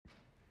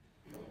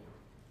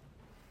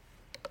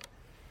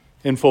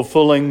in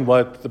fulfilling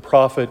what the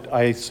prophet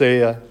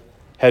Isaiah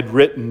had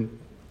written,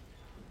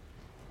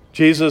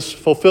 Jesus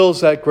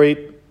fulfills that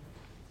great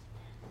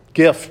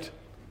gift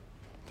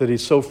that he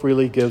so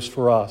freely gives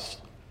for us,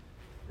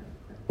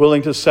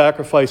 willing to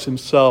sacrifice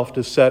himself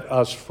to set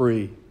us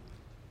free.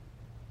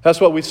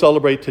 That's what we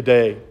celebrate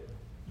today.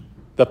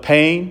 The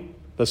pain,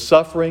 the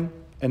suffering,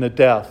 and the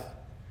death,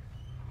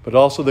 but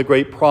also the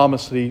great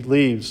promise that he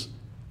leaves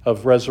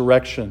of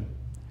resurrection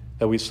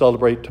that we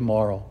celebrate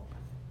tomorrow.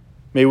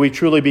 May we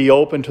truly be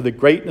open to the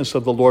greatness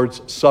of the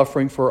Lord's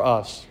suffering for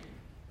us,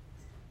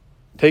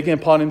 taking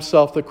upon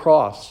himself the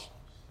cross,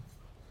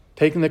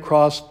 taking the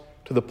cross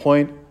to the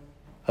point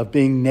of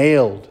being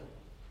nailed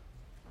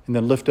and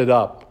then lifted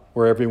up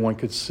where everyone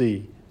could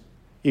see,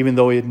 even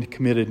though he had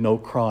committed no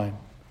crime.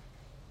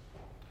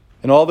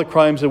 And all the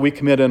crimes that we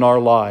commit in our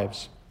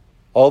lives,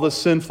 all the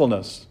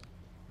sinfulness,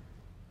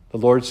 the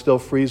Lord still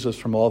frees us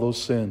from all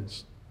those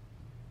sins.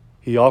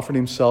 He offered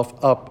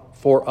himself up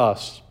for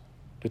us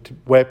to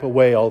wipe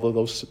away all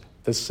of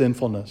the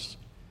sinfulness.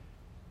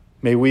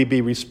 May we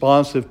be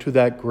responsive to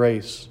that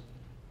grace,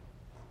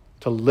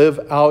 to live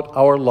out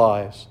our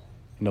lives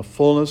in the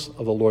fullness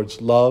of the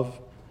Lord's love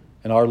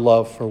and our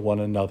love for one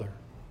another.